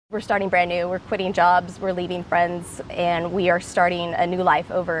We're starting brand new, we're quitting jobs, we're leaving friends, and we are starting a new life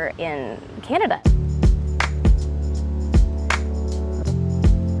over in Canada.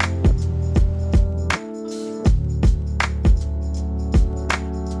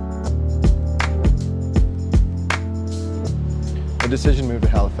 The decision to move to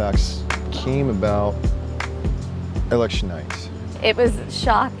Halifax came about election night. It was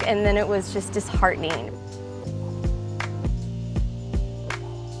shock, and then it was just disheartening.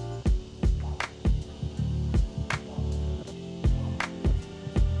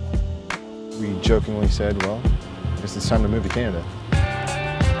 We jokingly said, well, I guess it's time to move to Canada.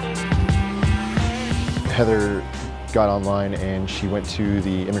 Heather got online and she went to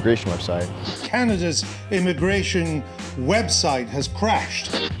the immigration website. Canada's immigration website has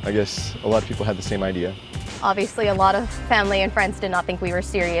crashed. I guess a lot of people had the same idea. Obviously, a lot of family and friends did not think we were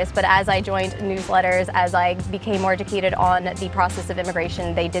serious, but as I joined newsletters, as I became more educated on the process of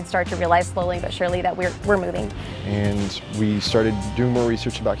immigration, they did start to realize slowly but surely that we're moving. And we started doing more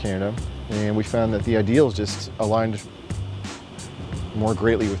research about Canada, and we found that the ideals just aligned more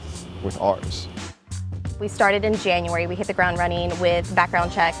greatly with ours. We started in January. We hit the ground running with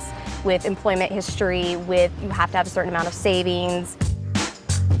background checks, with employment history, with you have to have a certain amount of savings.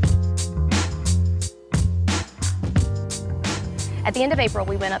 At the end of April,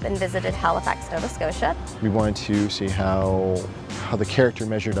 we went up and visited Halifax, Nova Scotia. We wanted to see how the character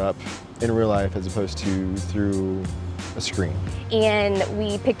measured up in real life as opposed to through a screen. And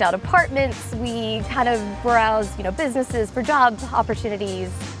we picked out apartments, we kind of browsed, businesses for job opportunities.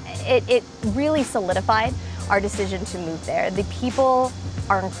 It really solidified our decision to move there. The people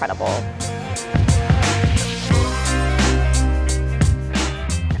are incredible.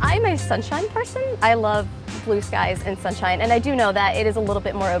 I'm a sunshine person. I love blue skies and sunshine, and I do know that it is a little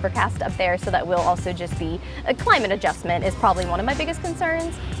bit more overcast up there, so that will also just be a climate adjustment is probably one of my biggest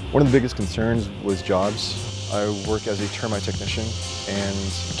concerns. One of the biggest concerns was jobs. I work as a termite technician, and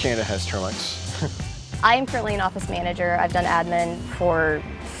Canada has termites. I am currently an office manager. I've done admin for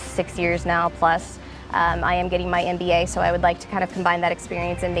 6 years now plus. I am getting my MBA, so I would like to kind of combine that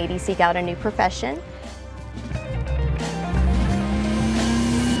experience and maybe seek out a new profession.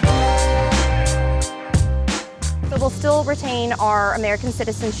 So we'll still retain our American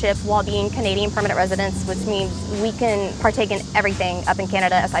citizenship while being Canadian permanent residents, which means we can partake in everything up in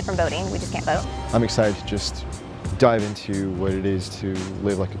Canada aside from voting. We just can't vote. I'm excited to just dive into what it is to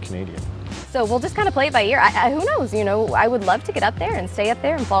live like a Canadian. So we'll just kind of play it by ear. Who knows, I would love to get up there and stay up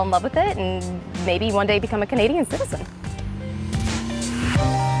there and fall in love with it and maybe one day become a Canadian citizen.